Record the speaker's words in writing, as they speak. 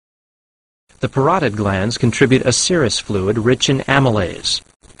The parotid glands contribute a serous fluid rich in amylase.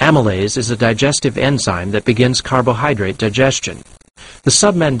 Amylase is a digestive enzyme that begins carbohydrate digestion. The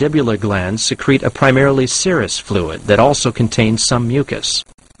submandibular glands secrete a primarily serous fluid that also contains some mucus.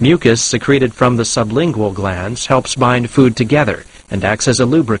 Mucus secreted from the sublingual glands helps bind food together and acts as a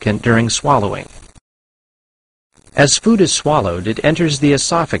lubricant during swallowing. As food is swallowed, it enters the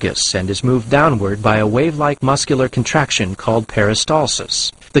esophagus and is moved downward by a wave-like muscular contraction called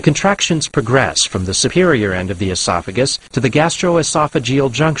peristalsis. The contractions progress from the superior end of the esophagus to the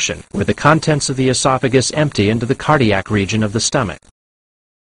gastroesophageal junction, where the contents of the esophagus empty into the cardiac region of the stomach.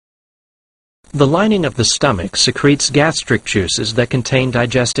 The lining of the stomach secretes gastric juices that contain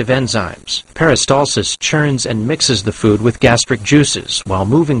digestive enzymes. Peristalsis churns and mixes the food with gastric juices while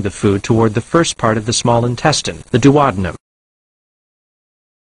moving the food toward the first part of the small intestine, the duodenum.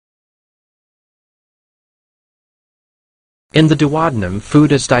 In the duodenum,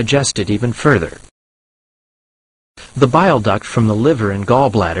 food is digested even further. The bile duct from the liver and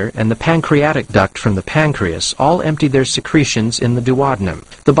gallbladder and the pancreatic duct from the pancreas all empty their secretions in the duodenum.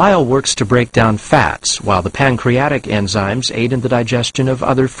 The bile works to break down fats, while the pancreatic enzymes aid in the digestion of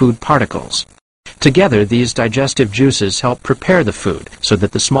other food particles. Together, these digestive juices help prepare the food so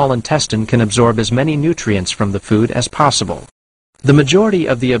that the small intestine can absorb as many nutrients from the food as possible. The majority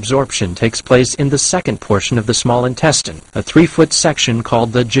of the absorption takes place in the second portion of the small intestine, a 3-foot section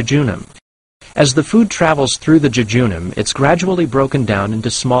called the jejunum. As the food travels through the jejunum, it's gradually broken down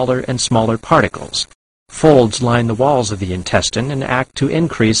into smaller and smaller particles. Folds line the walls of the intestine and act to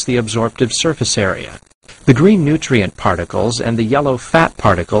increase the absorptive surface area. The green nutrient particles and the yellow fat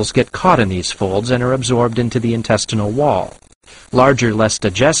particles get caught in these folds and are absorbed into the intestinal wall. Larger, less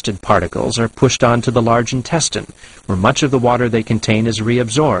digested particles are pushed onto the large intestine, where much of the water they contain is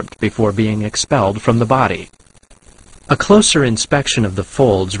reabsorbed before being expelled from the body. A closer inspection of the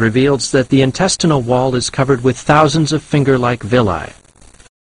folds reveals that the intestinal wall is covered with thousands of finger-like villi.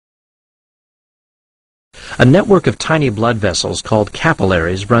 A network of tiny blood vessels called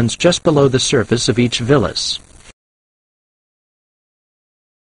capillaries runs just below the surface of each villus.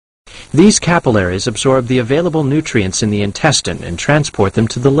 These capillaries absorb the available nutrients in the intestine and transport them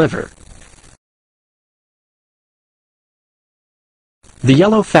to the liver. The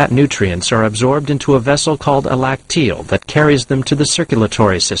yellow fat nutrients are absorbed into a vessel called a lacteal that carries them to the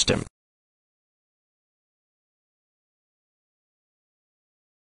circulatory system.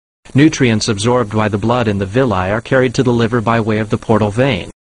 Nutrients absorbed by the blood in the villi are carried to the liver by way of the portal vein.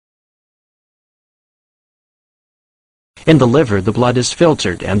 In the liver, the blood is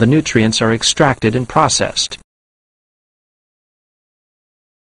filtered and the nutrients are extracted and processed.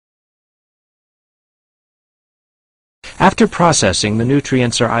 After processing, the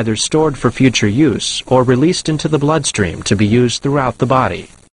nutrients are either stored for future use or released into the bloodstream to be used throughout the body.